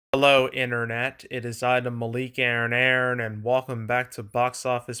Hello, Internet. It is I, the Malik Aaron, and welcome back to Box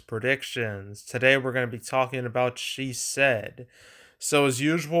Office Predictions. Today we're going to be talking about She Said. So, as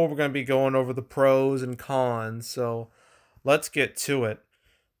usual, we're going to be going over the pros and cons. So, let's get to it.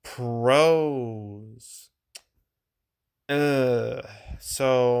 Pros. Ugh.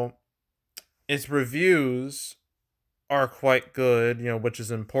 So, its reviews are quite good, which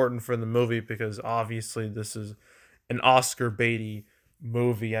is important for the movie because obviously this is an Oscar baity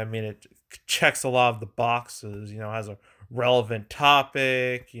movie. I mean, it checks a lot of the boxes. Has a relevant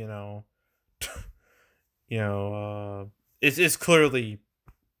topic. You know, it's clearly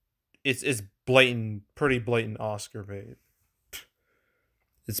it's blatant, pretty blatant Oscar bait.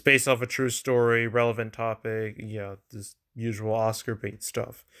 It's based off a true story, relevant topic. Yeah, this usual Oscar bait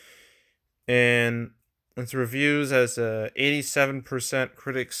stuff. And its reviews has a 87%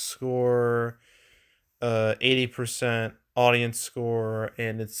 critic score, 80% audience score,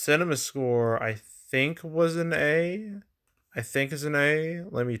 and its cinema score I think was an A. I think is an A.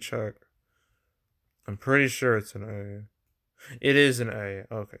 Let me check. I'm pretty sure it's an A. It is an A.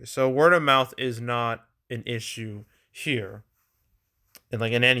 Okay, so word of mouth is not an issue here, in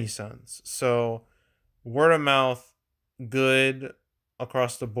any sense. So word of mouth, good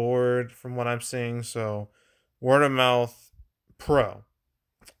across the board from what I'm seeing. So word of mouth, pro.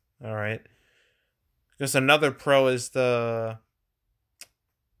 All right. Just another pro is the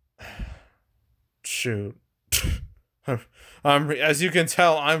shoot. As you can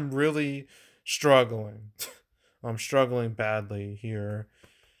tell, I'm really struggling. I'm struggling badly here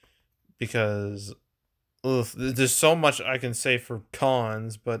because there's so much I can say for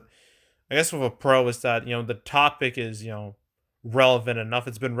cons, but I guess with a pro is that the topic is relevant enough.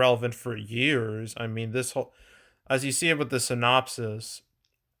 It's been relevant for years. I mean, this whole, as you see it with the synopsis,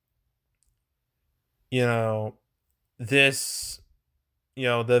 you know this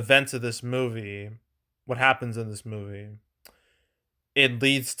the events of this movie, what happens in this movie, it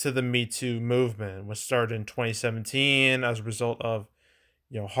leads to the Me Too movement, which started in 2017 as a result of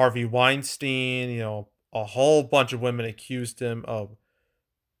Harvey Weinstein. A whole bunch of women accused him of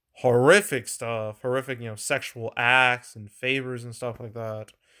horrific stuff, horrific sexual acts and favors and stuff like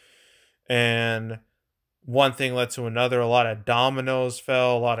that. And one thing led to another. A lot of dominoes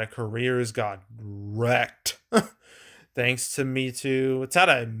fell. A lot of careers got wrecked thanks to Me Too. It's had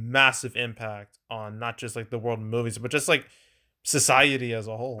a massive impact on not just the world of movies, but just society as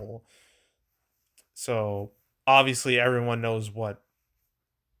a whole. So obviously everyone knows what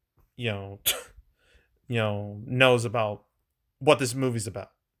knows about what this movie's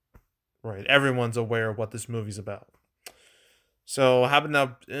about. Right? Everyone's aware of what this movie's about. So having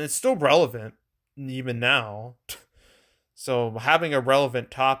a, and it's still relevant even now. So having a relevant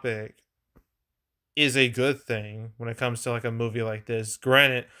topic is a good thing when it comes to a movie like this.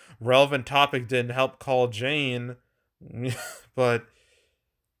 Granted, relevant topic didn't help Call Jane, but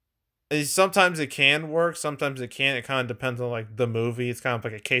sometimes it can work, sometimes it can't. It kind of depends on the movie. It's kind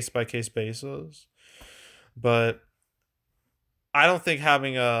of a case by case basis. But I don't think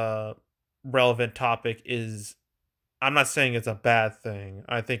having a relevant topic is, I'm not saying it's a bad thing.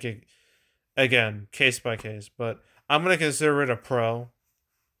 I think it, again, case by case, but I'm going to consider it a pro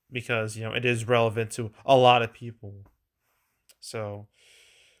because, it is relevant to a lot of people. So,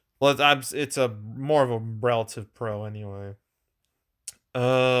 well, it's a more of a relative pro anyway.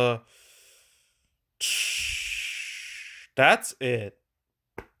 Uh, that's it.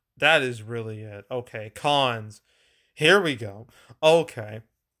 That is really it. Okay, cons. Here we go. Okay.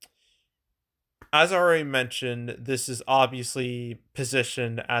 As I already mentioned, this is obviously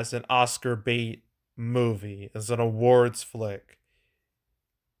positioned as an Oscar bait movie, as an awards flick.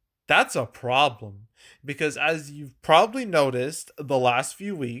 That's a problem because, as you've probably noticed, the last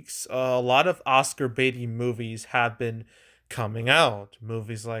few weeks, a lot of Oscar baity movies have been coming out.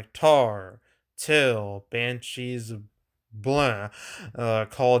 Movies like Tar, Till, Banshees of Blah,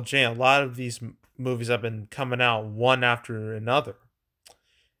 Call Jane. A lot of these movies have been coming out one after another,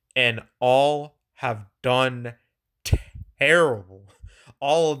 and all have done terrible.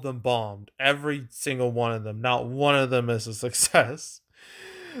 All of them bombed. Every single one of them. Not one of them is a success.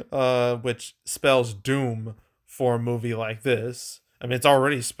 Which spells doom for a movie like this. I mean, it's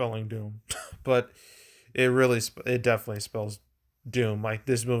already spelling doom, but it definitely spells doom.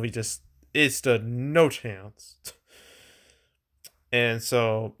 This movie it stood no chance. And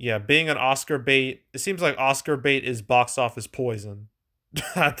so, yeah, being an Oscar bait, it seems like Oscar bait is box office poison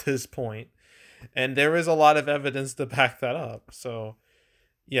at this point. And there is a lot of evidence to back that up. So,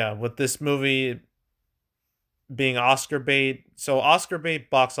 yeah, with this movie being Oscar bait, so Oscar bait,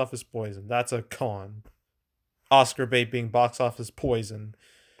 box office poison, that's a con. Oscar bait being box office poison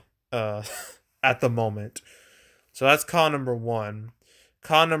uh, at the moment. So that's con number one.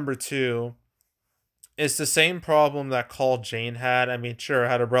 Con number two, it's the same problem that Call Jane had. I mean, sure, it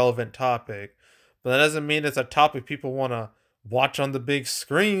had a relevant topic, but that doesn't mean it's a topic people want to watch on the big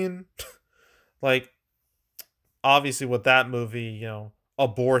screen. Like, obviously, with that movie,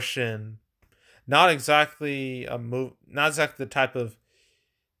 abortion, not exactly a move, not exactly the type of,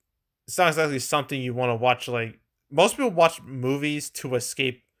 it's not exactly something you want to watch. Like, most people watch movies to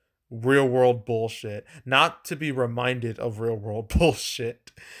escape real world bullshit, not to be reminded of real world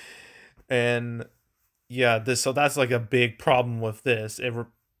bullshit. And yeah, this so that's like a big problem with this.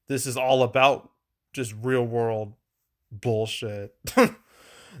 This is all about just real world bullshit.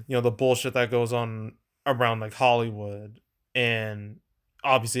 The bullshit that goes on around like Hollywood and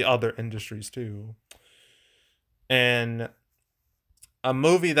obviously other industries too. And a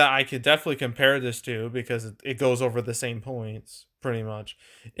movie that I could definitely compare this to because it goes over the same points pretty much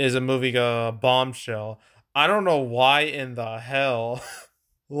is a movie Bombshell. I don't know why in the hell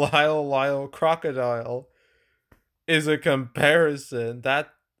Lyle Crocodile is a comparison.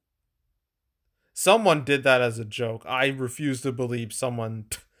 That someone did that as a joke. I refuse to believe someone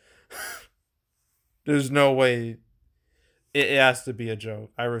there's no way it has to be a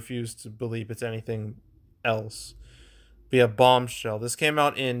joke. I refuse to believe it's anything else. Be a Bombshell. This came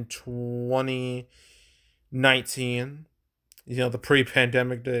out in 2019. The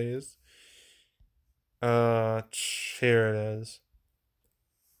pre-pandemic days. Here it is.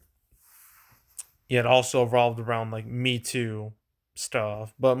 Yeah, it also revolved around like Me Too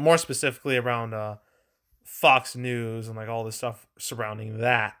stuff, but more specifically around Fox News and like all the stuff surrounding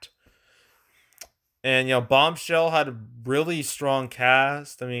that. And Bombshell had a really strong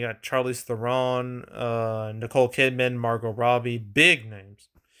cast. I mean, you got Charlize Theron, Nicole Kidman, Margot Robbie, big names.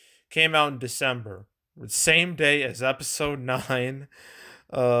 Came out in December, same day as Episode 9,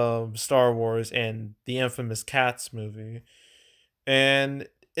 Star Wars, and the infamous Cats movie. And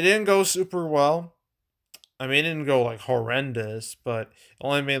it didn't go super well. I mean, it didn't go like horrendous, but it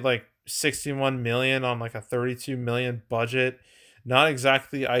only made like 61 million on like a 32 million budget. Not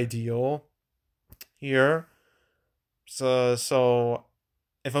exactly ideal here. So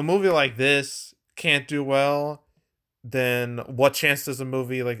if a movie like this can't do well, then what chance does a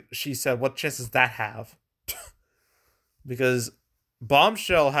movie like She Said, what chance does that have? Because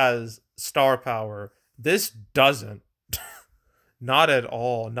Bombshell has star power. This doesn't. Not at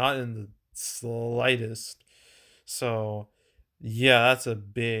all. Not in the slightest. So, yeah, that's a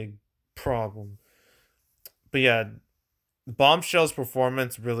big problem. But yeah, Bombshell's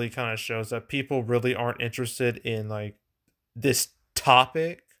performance really kind of shows that people really aren't interested in like this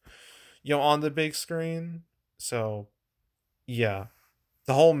topic, on the big screen. So, yeah,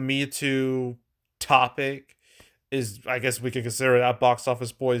 the whole Me Too topic is, I guess we could consider that box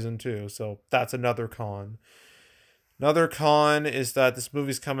office poison too. So that's another con. Another con is that this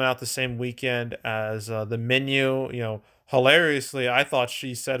movie's coming out the same weekend as The Menu. Hilariously, I thought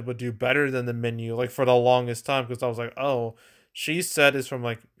She Said would do better than The Menu, like for the longest time, because I was like, oh, She Said is from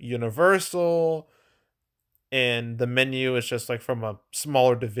like Universal, and The Menu is just like from a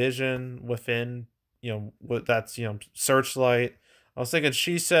smaller division within, that's Searchlight. I was thinking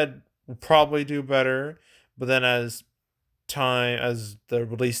She Said would probably do better, but then as the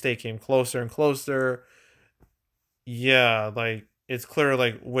release date came closer and closer, yeah, like it's clear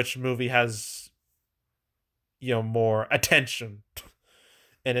like which movie has more attention.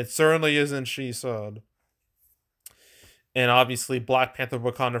 And it certainly isn't She Said. And obviously Black Panther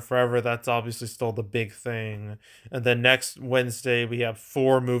Wakanda Forever, that's obviously still the big thing. And then next Wednesday we have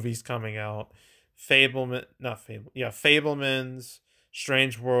 4 movies coming out. Fablemans,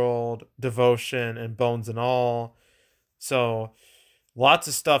 Strange World, Devotion, and Bones and All. So lots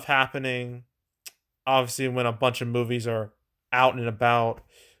of stuff happening. Obviously, when a bunch of movies are out and about,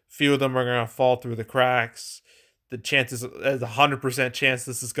 few of them are going to fall through the cracks. The chances, there's a 100% chance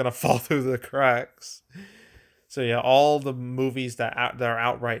this is going to fall through the cracks. So yeah, all the movies that are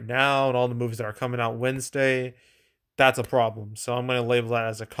out right now and all the movies that are coming out Wednesday, that's a problem. So I'm going to label that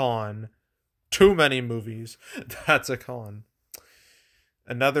as a con. Too many movies, that's a con.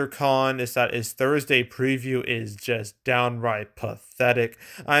 Another con is that his Thursday preview is just downright pathetic.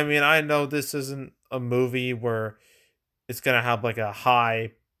 I mean, I know this isn't a movie where it's going to have like a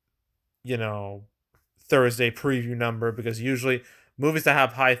high, Thursday preview number, because usually movies that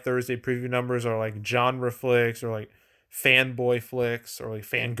have high Thursday preview numbers are like genre flicks or like fanboy flicks or like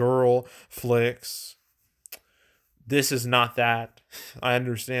fangirl flicks. This is not that. I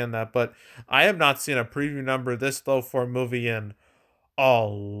understand that, but I have not seen a preview number this low for a movie in a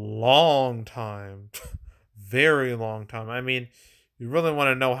long time. Very long time. I mean, You really want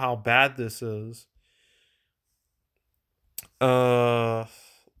to know how bad this is. Uh,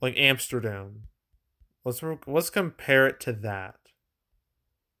 like Amsterdam. Let's compare it to that,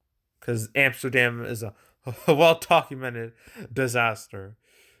 because Amsterdam is a well documented disaster.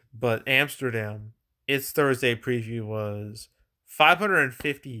 But Amsterdam, its Thursday preview was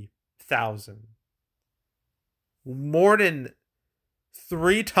 550,000, more than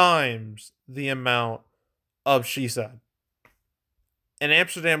 3 times the amount of She Said. And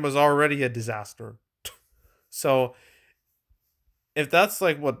Amsterdam was already a disaster. So if that's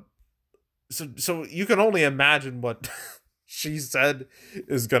like what, so you can only imagine what She Said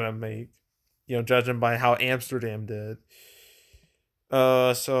is gonna make, judging by how Amsterdam did.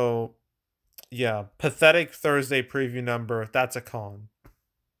 So yeah, pathetic Thursday preview number. That's a con.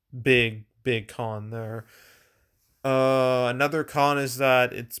 Big con there. Another con is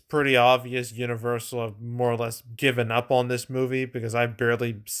that it's pretty obvious Universal have more or less given up on this movie, because I've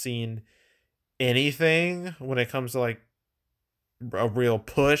barely seen anything when it comes to like a real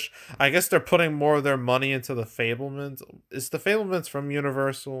push. I guess they're putting more of their money into the Fablemans. Is the Fablemans from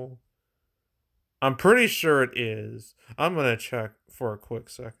Universal? I'm pretty sure it is. I'm gonna check for a quick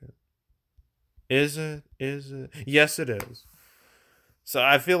second. Is it? Is it? Yes, it is. So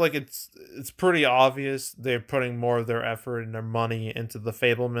I feel like it's pretty obvious they're putting more of their effort and their money into the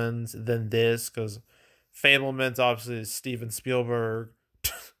Fablemans than this, because Fablemans obviously is Steven Spielberg.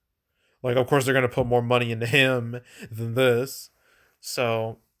 Like, of course they're gonna put more money into him than this.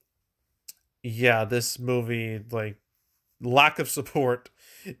 So yeah, this movie, like, lack of support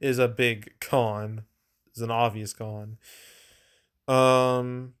is a big con. It's an obvious con.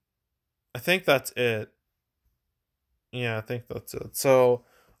 I think that's it. Yeah, I think that's it. So,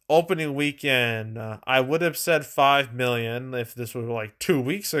 opening weekend, I would have said 5 million if this was like 2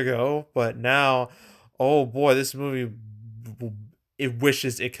 weeks ago, but now, oh boy, this movie, it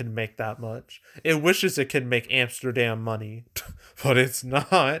wishes it could make that much. It wishes it could make Amsterdam money, but it's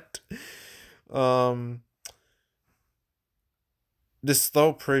not. Um, this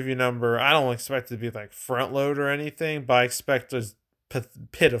slow preview number, I don't expect it to be like front load or anything, but I expect just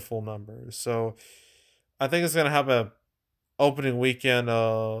pitiful numbers. So, I think it's gonna have a opening weekend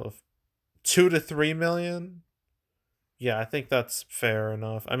of 2 to 3 million. Yeah, I think that's fair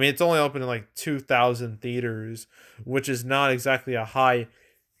enough. I mean, it's only open in like 2,000 theaters, which is not exactly a high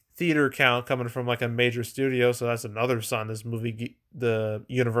theater count coming from like a major studio. So that's another sign this movie, the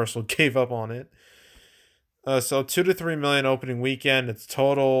Universal gave up on it. So 2 to 3 million opening weekend. It's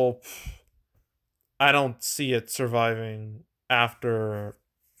total. I don't see it surviving after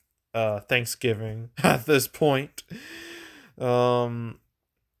Thanksgiving at this point.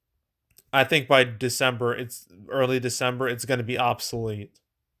 I think by December, it's early December, it's gonna be obsolete.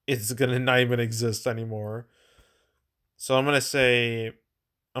 It's gonna not even exist anymore. So I'm gonna say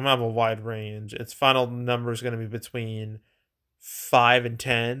I'm gonna have a wide range. Its final number is gonna be between 5 and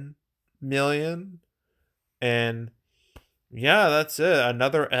 10 million. And yeah, that's it.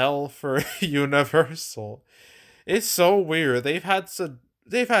 Another L for Universal. It's so weird. They've had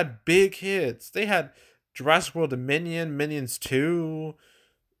big hits. They had Jurassic World Dominion, Minions 2,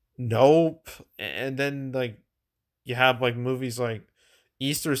 Nope, and then like you have like movies like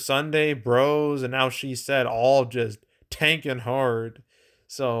Easter Sunday, Bros, and now She Said, all just tanking hard.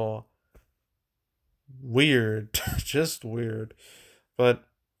 So weird, just weird. But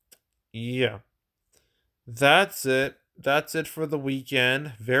yeah, that's it. That's it for the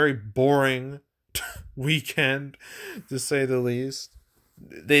weekend. Very boring weekend, to say the least.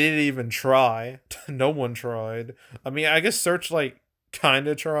 They didn't even try. No one tried. I mean, I guess Searchlight kind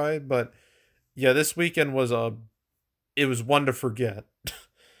of tried, but yeah, this weekend was it was one to forget.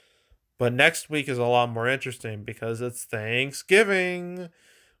 But next week is a lot more interesting because it's Thanksgiving,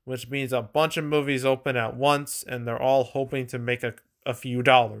 which means a bunch of movies open at once, and they're all hoping to make a few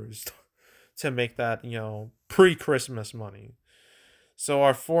dollars to make that, pre-Christmas money. So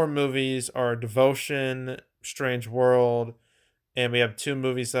our 4 movies are Devotion, Strange World, and we have 2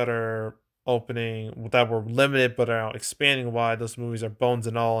 movies that are opening that were limited but are expanding wide. Those movies are Bones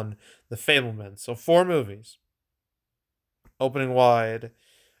and All and The Fabelmans. So 4 movies opening wide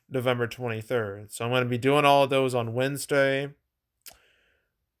November 23rd. So I'm going to be doing all of those on Wednesday.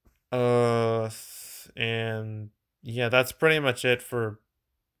 And yeah, that's pretty much it for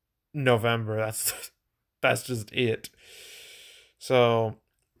November. That's just it. So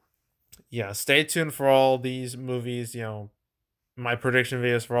yeah, stay tuned for all these movies, my prediction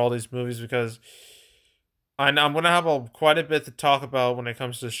videos for all these movies, because I'm going to have quite a bit to talk about when it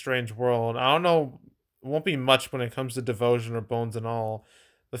comes to Strange World. I don't know, it won't be much when it comes to Devotion or Bones and All.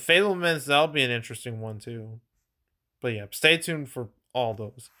 The Fabelmans, that'll be an interesting one too. But yeah, stay tuned for all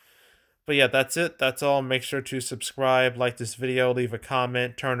those. But yeah, that's it. That's all. Make sure to subscribe, like this video, leave a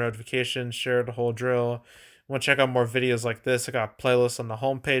comment, turn notifications, share the whole drill. Want to check out more videos like this? I got playlists on the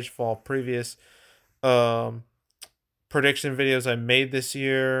homepage for all previous prediction videos I made this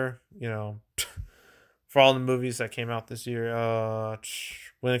year. You know, for all the movies that came out this year.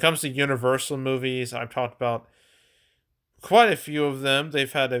 When it comes to Universal movies, I've talked about quite a few of them.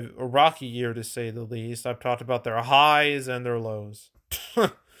 They've had a rocky year, to say the least. I've talked about their highs and their lows.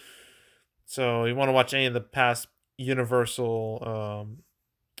 So you want to watch any of the past Universal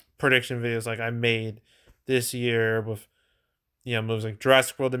prediction videos like I made this year with, you know, movies like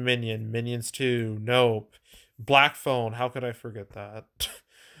Jurassic World Dominion, Minions 2, Nope, Black Phone, how could I forget that?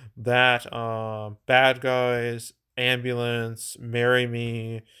 That, Bad Guys, Ambulance, Marry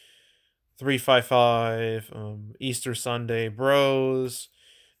Me, 355, Easter Sunday, Bros,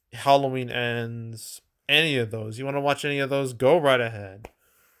 Halloween Ends, any of those. You want to watch any of those? Go right ahead.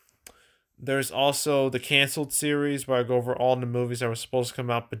 There's also the canceled series where I go over all the movies that were supposed to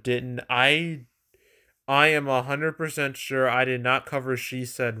come out but didn't. I am 100% sure I did not cover She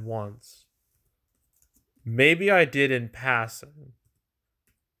Said once. Maybe I did in passing,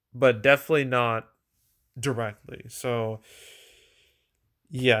 but definitely not directly. So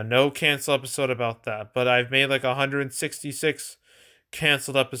yeah, no cancel episode about that. But I've made like 166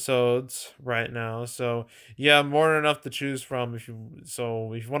 canceled episodes right now. So yeah, more than enough to choose from. If you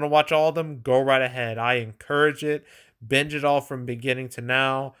want to watch all of them, go right ahead. I encourage it. Binge it all from beginning to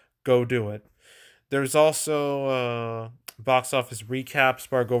now. Go do it. There's also box office recaps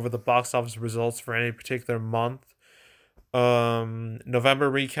where I go over the box office results for any particular month.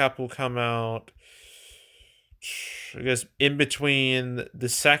 November recap will come out, I guess, in between the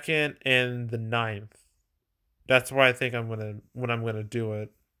 2nd and the 9th. That's where I think I'm gonna do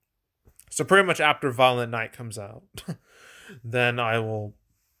it. So pretty much after Violent Night comes out, then I will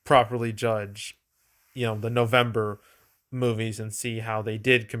properly judge, you know, the November movies and see how they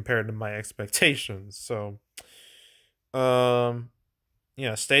did compared to my expectations. So,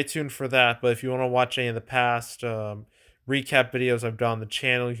 yeah, stay tuned for that. But if you want to watch any of the past recap videos I've done on the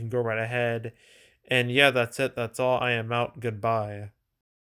channel, you can go right ahead. And yeah, that's it. That's all. I am out. Goodbye.